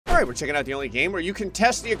right, we're checking out the only game where you can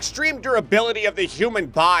test the extreme durability of the human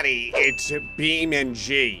body. It's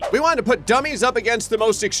BeamNG. We wanted to put dummies up against the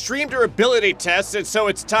most extreme durability tests, and so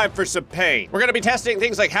it's time for some pain. We're gonna be testing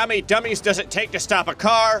things like how many dummies does it take to stop a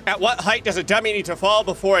car? At what height does a dummy need to fall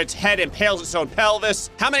before its head impales its own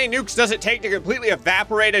pelvis? How many nukes does it take to completely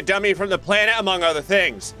evaporate a dummy from the planet, among other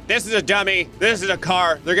things? This is a dummy, this is a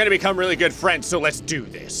car. They're gonna become really good friends, so let's do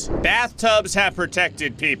this. Bathtubs have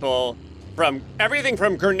protected people from everything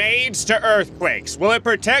from grenades to earthquakes. Will it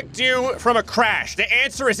protect you from a crash? The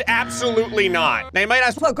answer is absolutely not. Now you might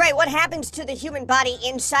ask, well, great, what happens to the human body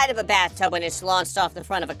inside of a bathtub when it's launched off the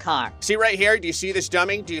front of a car? See right here, do you see this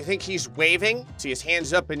dummy? Do you think he's waving? See his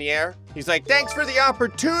hands up in the air? He's like, thanks for the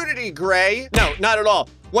opportunity, Gray. No, not at all.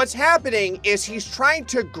 What's happening is he's trying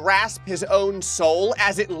to grasp his own soul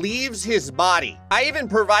as it leaves his body. I even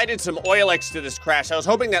provided some Oilex to this crash. I was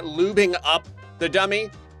hoping that lubing up the dummy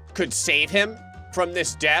could save him from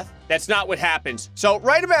this death. That's not what happens. So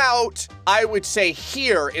right about, I would say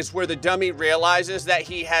here is where the dummy realizes that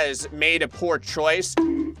he has made a poor choice.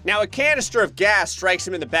 Now a canister of gas strikes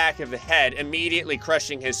him in the back of the head, immediately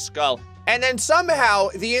crushing his skull. And then somehow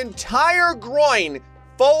the entire groin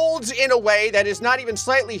folds in a way that is not even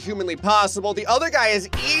slightly humanly possible. The other guy is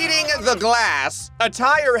eating the glass. A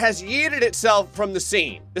tire has yeeted itself from the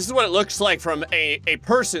scene. This is what it looks like from a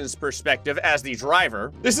person's perspective as the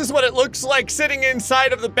driver. This is what it looks like sitting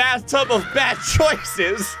inside of the bathtub of bad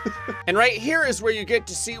choices. And right here is where you get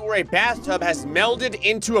to see where a bathtub has melded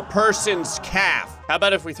into a person's calf. How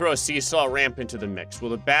about if we throw a seesaw ramp into the mix?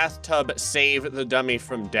 Will the bathtub save the dummy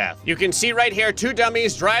from death? You can see right here, two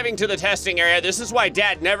dummies driving to the testing area. This is why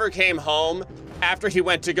Dad never came home after he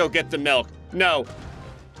went to go get the milk. No.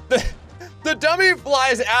 The dummy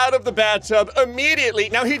flies out of the bathtub immediately.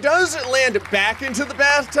 Now, he does land back into the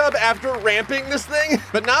bathtub after ramping this thing,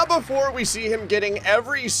 but not before we see him getting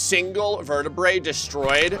every single vertebrae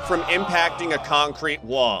destroyed from impacting a concrete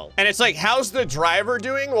wall. And it's like, how's the driver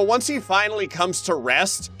doing? Well, once he finally comes to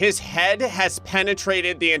rest, his head has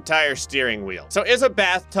penetrated the entire steering wheel. So is a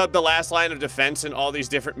bathtub the last line of defense in all these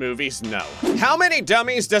different movies? No. How many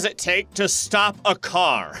dummies does it take to stop a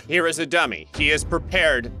car? Here is a dummy. He is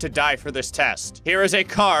prepared to die for this test. Here is a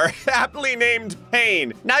car aptly named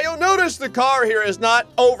Pain. Now you'll notice the car here is not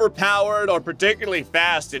overpowered or particularly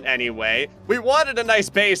fast in any way. We wanted a nice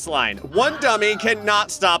baseline. One dummy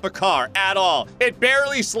cannot stop a car at all. It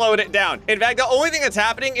barely slowed it down. In fact, the only thing that's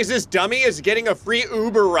happening is this dummy is getting a free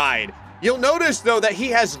Uber ride. You'll notice, though, that he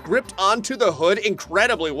has gripped onto the hood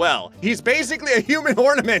incredibly well. He's basically a human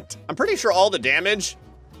ornament. I'm pretty sure all the damage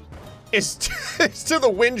is to the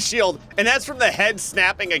windshield, and that's from the head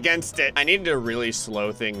snapping against it. I needed to really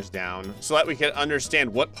slow things down so that we could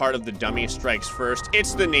understand what part of the dummy strikes first.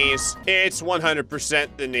 It's the knees. It's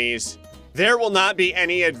 100% the knees. There will not be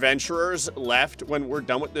any adventurers left when we're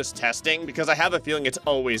done with this testing because I have a feeling it's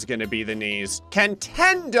always gonna be the knees. Can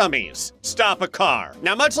 10 dummies stop a car?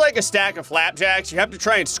 Now, much like a stack of flapjacks, you have to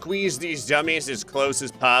try and squeeze these dummies as close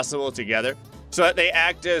as possible together so that they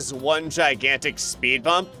act as one gigantic speed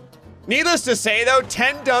bump. Needless to say, though,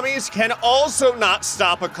 10 dummies can also not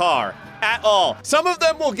stop a car at all. Some of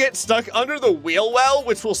them will get stuck under the wheel well,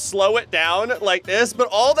 which will slow it down like this, but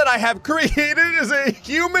all that I have created is a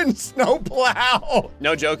human snowplow.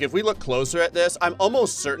 No joke, if we look closer at this, I'm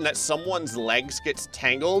almost certain that someone's legs gets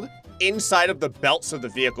tangled inside of the belts of the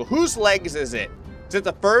vehicle. Whose legs is it? Is it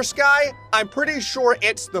the first guy? I'm pretty sure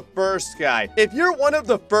it's the first guy. If you're one of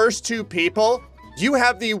the first two people, you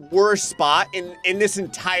have the worst spot in this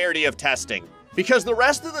entirety of testing. Because the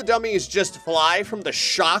rest of the dummies just fly from the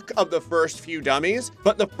shock of the first few dummies,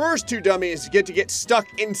 but the first two dummies get to get stuck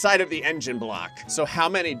inside of the engine block. So how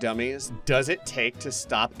many dummies does it take to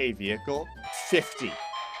stop a vehicle? 50.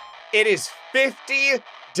 It is 50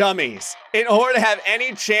 dummies in order to have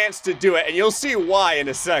any chance to do it, and you'll see why in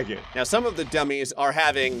a second. Now, some of the dummies are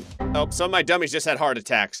having, some of my dummies just had heart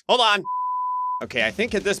attacks. Hold on. Okay, I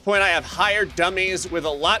think at this point I have hired dummies with a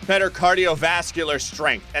lot better cardiovascular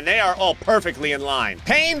strength, and they are all perfectly in line.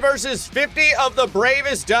 Pain versus 50 of the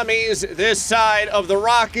bravest dummies this side of the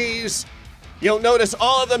Rockies. You'll notice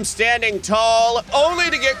all of them standing tall, only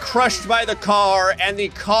to get crushed by the car, and the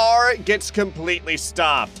car gets completely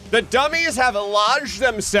stopped. The dummies have lodged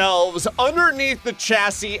themselves underneath the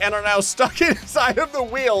chassis and are now stuck inside of the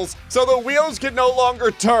wheels, so the wheels can no longer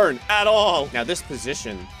turn at all. Now, this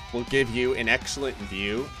position will give you an excellent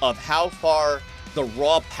view of how far the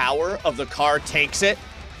raw power of the car takes it,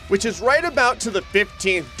 which is right about to the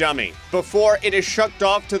 15th dummy before it is shucked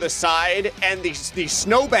off to the side and the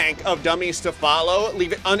snowbank of dummies to follow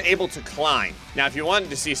leave it unable to climb. Now, if you wanted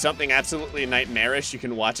to see something absolutely nightmarish, you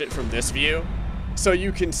can watch it from this view. so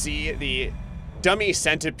you can see the dummy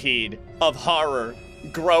centipede of horror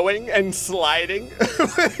growing and sliding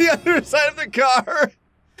with the underside of the car.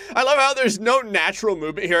 I love how there's no natural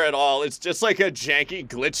movement here at all. It's just like a janky,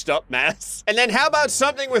 glitched up mess. And then how about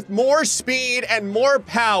something with more speed and more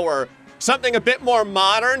power? Something a bit more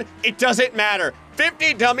modern? It doesn't matter.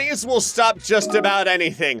 50 dummies will stop just about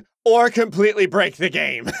anything or completely break the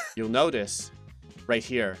game. You'll notice right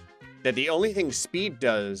here that the only thing speed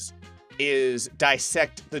does is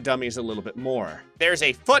dissect the dummies a little bit more. There's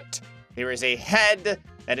a foot, there is a head,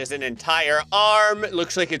 that is an entire arm. It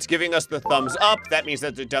looks like it's giving us the thumbs up. That means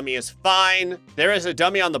that the dummy is fine. There is a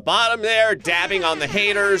dummy on the bottom there, dabbing on the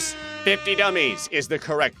haters. 50 dummies is the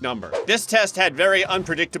correct number. This test had very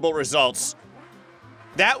unpredictable results.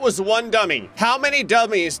 That was one dummy. How many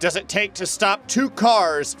dummies does it take to stop 2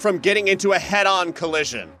 cars from getting into a head-on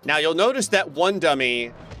collision? Now you'll notice that one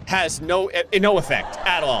dummy has no effect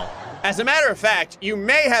at all. As a matter of fact, you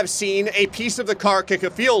may have seen a piece of the car kick a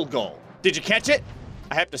field goal. Did you catch it?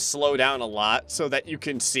 I have to slow down a lot so that you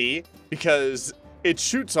can see, because it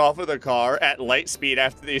shoots off of the car at light speed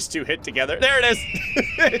after these two hit together. There it is.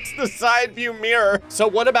 It's the side view mirror. So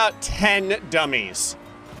what about 10 dummies?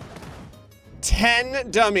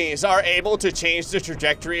 10 dummies are able to change the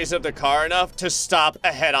trajectories of the car enough to stop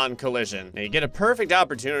a head-on collision. Now you get a perfect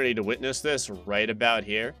opportunity to witness this right about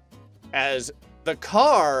here, as the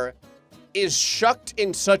car is shucked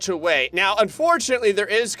in such a way. Now, unfortunately, there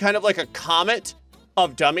is kind of like a comet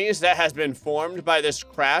of dummies that has been formed by this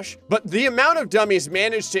crash, but the amount of dummies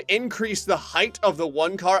managed to increase the height of the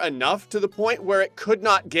one car enough to the point where it could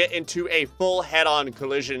not get into a full head-on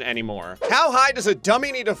collision anymore. How high does a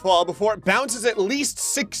dummy need to fall before it bounces at least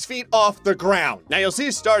 6 feet off the ground? Now you'll see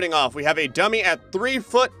starting off, we have a dummy at 3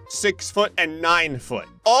 foot, 6 foot, and 9 foot.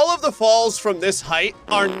 All of the falls from this height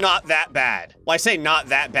are not that bad. Well, I say not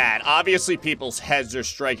that bad. Obviously, people's heads are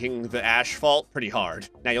striking the asphalt pretty hard.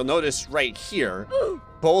 Now, you'll notice right here,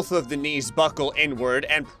 both of the knees buckle inward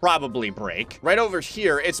and probably break. Right over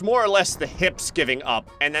here, it's more or less the hips giving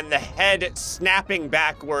up, and then the head snapping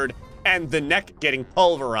backward and the neck getting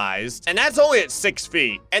pulverized. And that's only at 6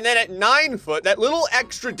 feet. And then at 9 foot, that little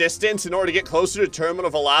extra distance in order to get closer to terminal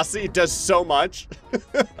velocity does so much.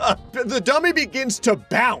 The dummy begins to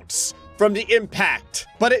bounce from the impact,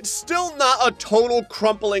 but it's still not a total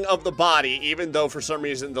crumpling of the body, even though for some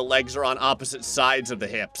reason the legs are on opposite sides of the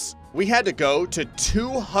hips. We had to go to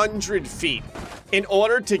 200 feet in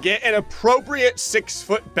order to get an appropriate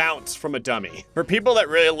 6-foot bounce from a dummy. For people that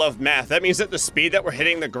really love math, that means that the speed that we're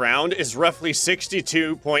hitting the ground is roughly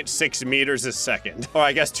 62.6 meters a second, or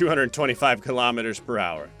I guess 225 kilometers per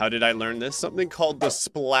hour. How did I learn this? Something called the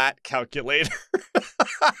splat calculator.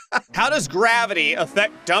 How does gravity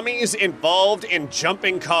affect dummies involved in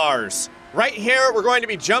jumping cars? Right here, we're going to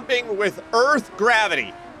be jumping with Earth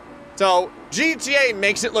gravity. So GTA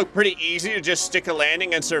makes it look pretty easy to just stick a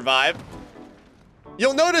landing and survive.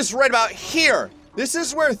 You'll notice right about here, this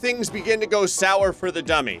is where things begin to go sour for the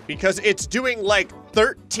dummy, because it's doing like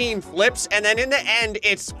 13 flips, and then in the end,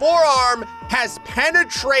 its forearm has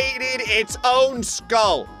penetrated its own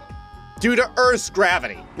skull due to Earth's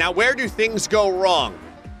gravity. Now, where do things go wrong?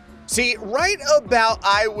 See, right about,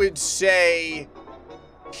 I would say,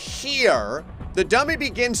 here, the dummy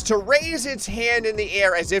begins to raise its hand in the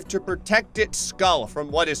air as if to protect its skull from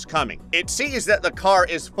what is coming. It sees that the car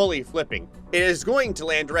is fully flipping. It is going to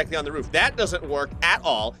land directly on the roof. That doesn't work at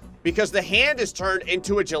all because the hand is turned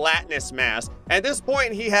into a gelatinous mass. At this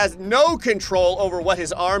point, he has no control over what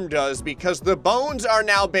his arm does because the bones are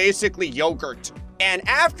now basically yogurt. And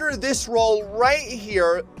after this roll right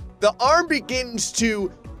here, the arm begins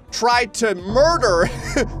to try to murder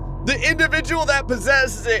the individual that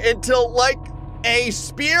possesses it until, like a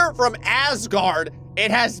spear from Asgard,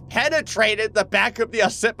 it has penetrated the back of the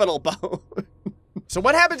occipital bone. So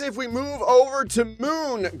what happens if we move over to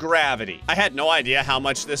moon gravity? I had no idea how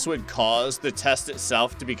much this would cause the test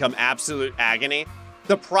itself to become absolute agony.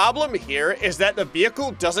 The problem here is that the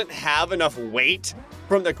vehicle doesn't have enough weight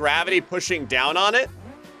from the gravity pushing down on it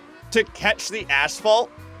to catch the asphalt.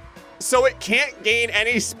 So it can't gain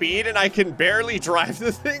any speed, and I can barely drive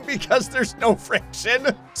the thing because there's no friction.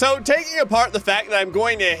 So taking apart the fact that I'm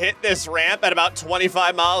going to hit this ramp at about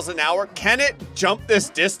 25 miles an hour, can it jump this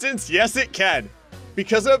distance? Yes, it can.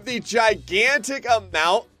 Because of the gigantic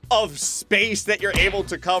amount of space that you're able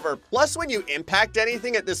to cover. Plus, when you impact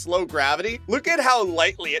anything at this low gravity, look at how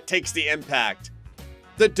lightly it takes the impact.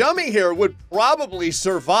 The dummy here would probably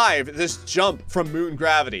survive this jump from moon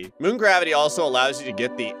gravity. Moon gravity also allows you to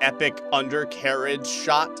get the epic undercarriage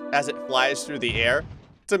shot as it flies through the air.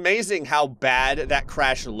 It's amazing how bad that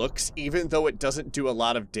crash looks, even though it doesn't do a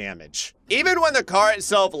lot of damage. Even when the car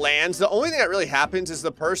itself lands, the only thing that really happens is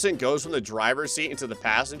the person goes from the driver's seat into the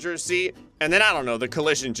passenger seat, and then, I don't know, the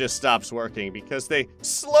collision just stops working because they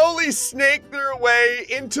slowly snake their way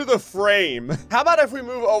into the frame. How about if we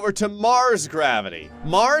move over to Mars gravity?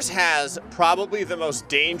 Mars has probably the most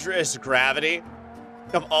dangerous gravity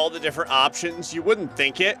of all the different options. You wouldn't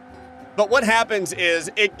think it. But what happens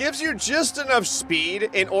is it gives you just enough speed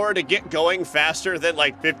in order to get going faster than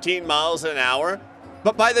like 15 miles an hour.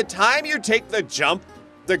 But by the time you take the jump,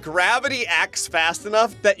 the gravity acts fast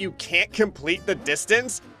enough that you can't complete the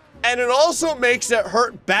distance. And it also makes it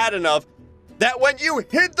hurt bad enough that when you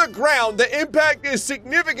hit the ground, the impact is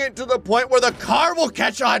significant to the point where the car will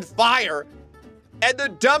catch on fire and the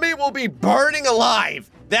dummy will be burning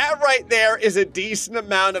alive. That right there is a decent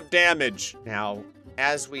amount of damage. Now,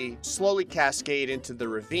 as we slowly cascade into the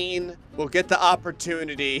ravine, we'll get the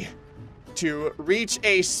opportunity to reach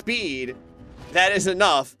a speed that is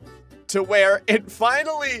enough to where it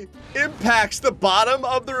finally impacts the bottom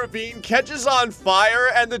of the ravine, catches on fire,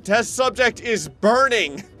 and the test subject is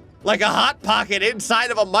burning like a hot pocket inside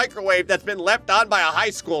of a microwave that's been left on by a high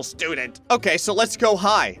school student. Okay, so let's go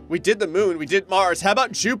high. We did the moon, we did Mars. How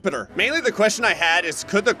about Jupiter? Mainly the question I had is,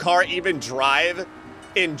 could the car even drive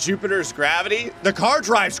in Jupiter's gravity? The car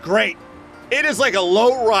drives great. It is like a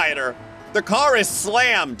low rider. The car is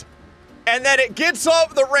slammed. And then it gets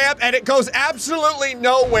off the ramp and it goes absolutely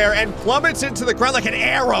nowhere and plummets into the ground like an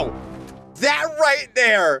arrow. That right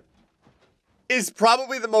there is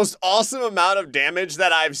probably the most awesome amount of damage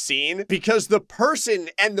that I've seen because the person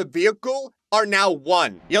and the vehicle are now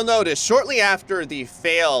one. You'll notice shortly after the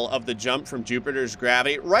fail of the jump from Jupiter's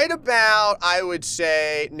gravity, right about, I would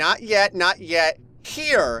say, not yet,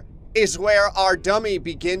 here is where our dummy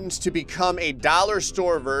begins to become a dollar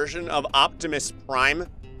store version of Optimus Prime.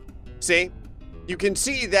 See? You can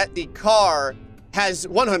see that the car has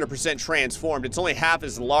 100% transformed. It's only half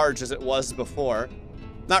as large as it was before.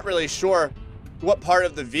 Not really sure what part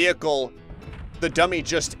of the vehicle the dummy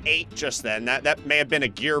just ate just then. That may have been a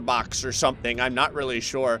gearbox or something. I'm not really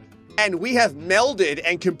sure. And we have melded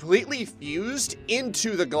and completely fused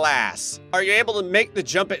into the glass. Are you able to make the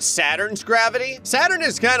jump at Saturn's gravity? Saturn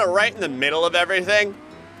is kind of right in the middle of everything.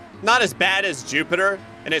 Not as bad as Jupiter,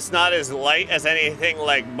 and it's not as light as anything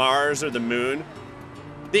like Mars or the moon.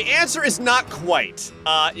 The answer is not quite.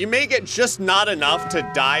 You may get just not enough to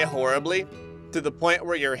die horribly, to the point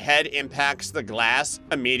where your head impacts the glass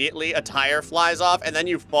immediately, a tire flies off, and then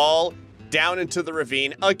you fall down into the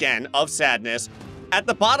ravine again of sadness. At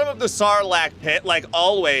the bottom of the Sarlacc pit, like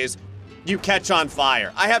always, you catch on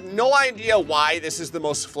fire. I have no idea why this is the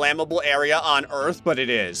most flammable area on Earth, but it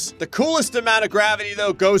is. The coolest amount of gravity,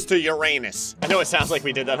 though, goes to Uranus. I know it sounds like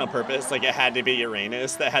we did that on purpose, like it had to be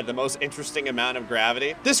Uranus that had the most interesting amount of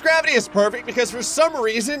gravity. This gravity is perfect because for some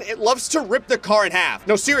reason, it loves to rip the car in half.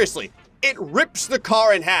 No, seriously, it rips the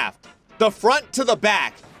car in half, the front to the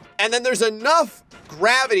back, and then there's enough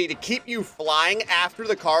gravity to keep you flying after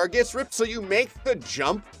the car gets ripped, so you make the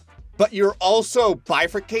jump, but you're also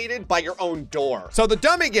bifurcated by your own door. So the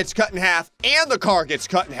dummy gets cut in half and the car gets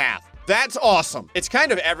cut in half. That's awesome. It's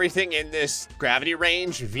kind of everything in this gravity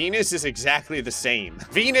range. Venus is exactly the same.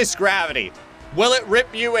 Venus gravity. Will it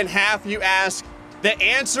rip you in half, you ask? The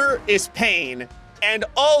answer is pain. And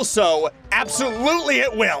also, absolutely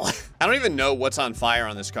it will. I don't even know what's on fire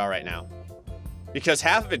on this car right now because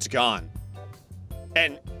half of it's gone.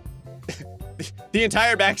 And the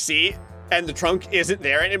entire back seat and the trunk isn't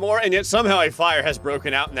there anymore, and yet somehow a fire has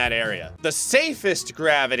broken out in that area. The safest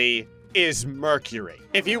gravity is Mercury.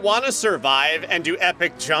 If you want to survive and do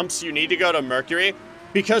epic jumps, you need to go to Mercury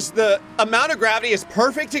because the amount of gravity is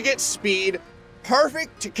perfect to get speed,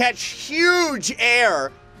 perfect to catch huge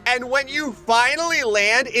air, and when you finally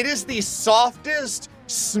land, it is the softest,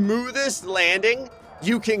 smoothest landing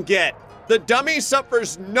you can get. The dummy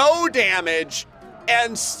suffers no damage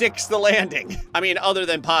and sticks the landing. I mean, other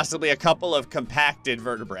than possibly a couple of compacted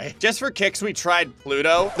vertebrae. Just for kicks, we tried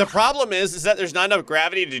Pluto. The problem is that there's not enough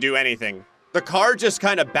gravity to do anything. The car just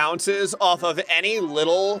kind of bounces off of any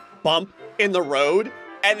little bump in the road,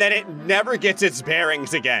 and then it never gets its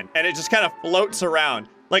bearings again. And it just kind of floats around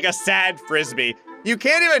like a sad Frisbee. You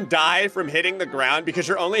can't even die from hitting the ground because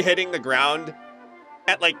you're only hitting the ground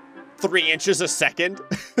at like 3 inches a second.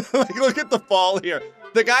 Like, look at the fall here.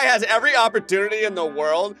 The guy has every opportunity in the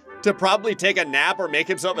world to probably take a nap or make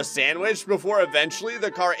himself a sandwich before eventually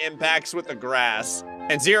the car impacts with the grass.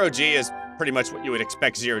 And 0G is pretty much what you would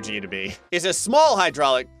expect 0G to be. Is a small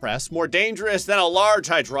hydraulic press more dangerous than a large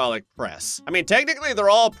hydraulic press? I mean, technically they're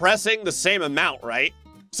all pressing the same amount, right?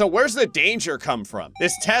 So where's the danger come from?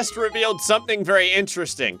 This test revealed something very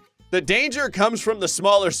interesting. The danger comes from the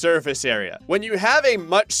smaller surface area. When you have a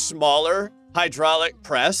much smaller hydraulic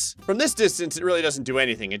press, from this distance, it really doesn't do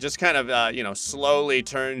anything. It just kind of, you know, slowly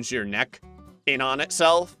turns your neck in on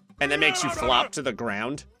itself and then makes you flop to the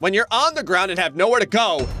ground. When you're on the ground and have nowhere to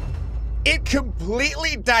go, it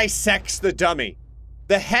completely dissects the dummy.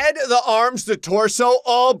 The head, the arms, the torso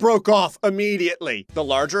all broke off immediately. The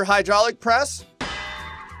larger hydraulic press,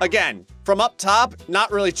 again, from up top,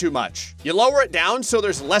 not really too much. You lower it down so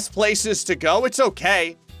there's less places to go, it's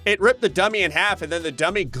okay. It ripped the dummy in half and then the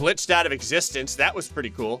dummy glitched out of existence. That was pretty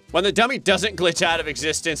cool. When the dummy doesn't glitch out of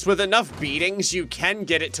existence, with enough beatings, you can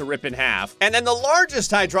get it to rip in half. And then the largest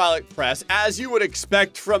hydraulic press, as you would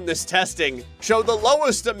expect from this testing, showed the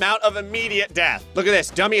lowest amount of immediate death. Look at this,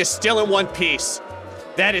 dummy is still in one piece.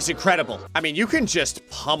 That is incredible. I mean, you can just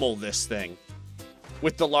pummel this thing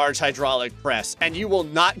with the large hydraulic press and you will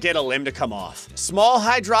not get a limb to come off. Small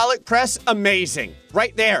hydraulic press, amazing.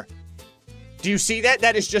 Right there. Do you see that?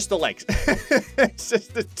 That is just the legs. It's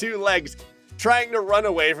just the two legs trying to run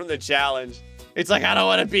away from the challenge. It's like, I don't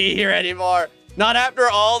want to be here anymore. Not after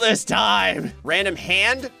all this time. Random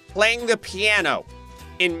hand playing the piano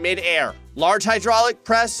in midair. Large hydraulic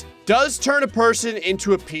press does turn a person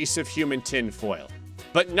into a piece of human tinfoil,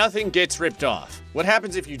 but nothing gets ripped off. What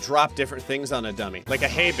happens if you drop different things on a dummy? Like a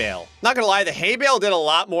hay bale. Not gonna lie, the hay bale did a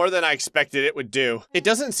lot more than I expected it would do. It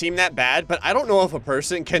doesn't seem that bad, but I don't know if a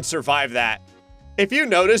person can survive that. If you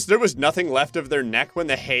notice, there was nothing left of their neck when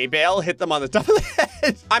the hay bale hit them on the top of the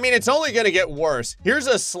head. I mean, it's only gonna get worse. Here's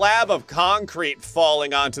a slab of concrete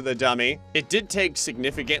falling onto the dummy. It did take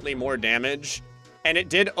significantly more damage, and it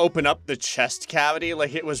did open up the chest cavity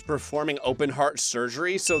like it was performing open heart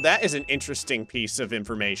surgery, so that is an interesting piece of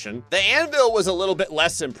information. The anvil was a little bit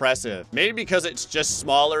less impressive, maybe because it's just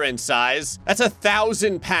smaller in size. That's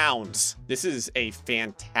 1,000 pounds. This is a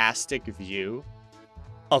fantastic view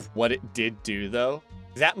of what it did do, though.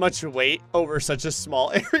 That much weight over such a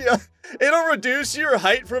small area. It'll reduce your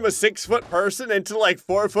height from a 6-foot person into like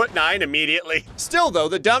 4'9" immediately. Still though,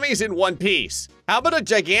 the dummy's in one piece. How about a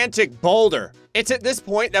gigantic boulder? It's at this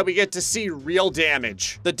point that we get to see real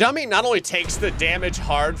damage. The dummy not only takes the damage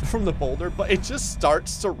hard from the boulder, but it just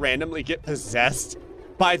starts to randomly get possessed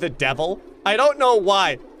by the devil. I don't know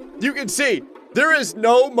why. You can see, there is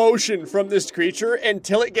no motion from this creature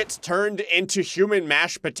until it gets turned into human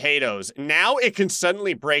mashed potatoes. Now it can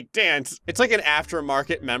suddenly break dance. It's like an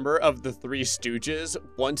aftermarket member of the Three Stooges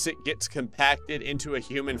once it gets compacted into a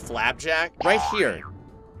human flapjack. Right here,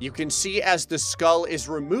 you can see as the skull is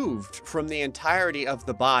removed from the entirety of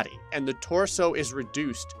the body and the torso is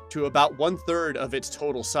reduced to about 1/3 of its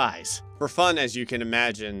total size. For fun, as you can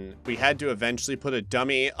imagine, we had to eventually put a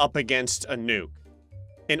dummy up against a nuke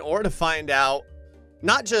in order to find out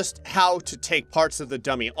not just how to take parts of the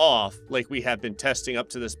dummy off, like we have been testing up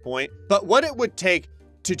to this point, but what it would take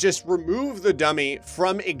to just remove the dummy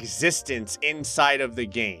from existence inside of the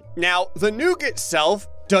game. Now, the nuke itself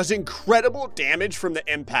does incredible damage from the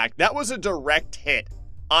impact. That was a direct hit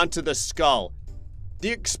onto the skull.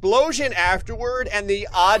 The explosion afterward and the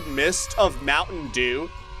odd mist of Mountain Dew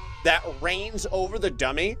that rains over the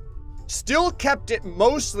dummy still kept it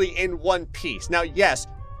mostly in one piece. Now, yes,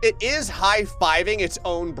 it is high-fiving its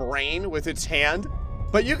own brain with its hand,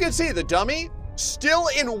 but you can see the dummy still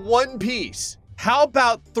in one piece. How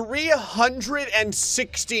about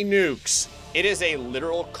 360 nukes? It is a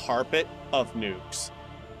literal carpet of nukes.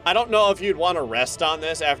 I don't know if you'd want to rest on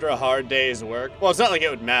this after a hard day's work. Well, it's not like it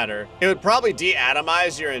would matter. It would probably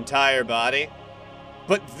de-atomize your entire body.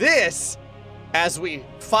 But this, as we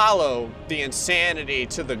follow the insanity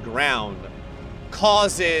to the ground,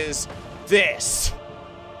 causes this.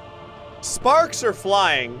 Sparks are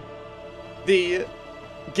flying. The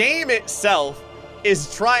game itself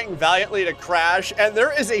is trying valiantly to crash, and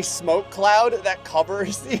there is a smoke cloud that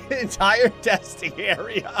covers the entire testing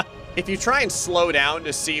area. If you try and slow down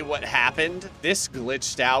to see what happened, this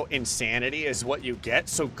glitched out insanity is what you get,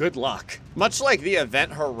 so good luck. Much like the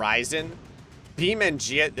event Horizon,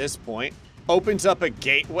 BeamNG at this point opens up a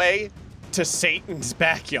gateway to Satan's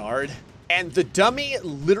backyard, and the dummy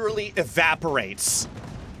literally evaporates.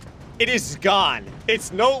 It is gone.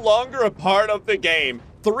 It's no longer a part of the game.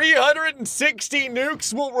 360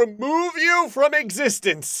 nukes will remove you from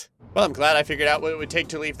existence. Well, I'm glad I figured out what it would take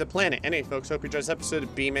to leave the planet. Anyway, folks, hope you enjoyed this episode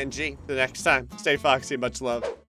of BeamNG. Till next time, stay foxy and much love.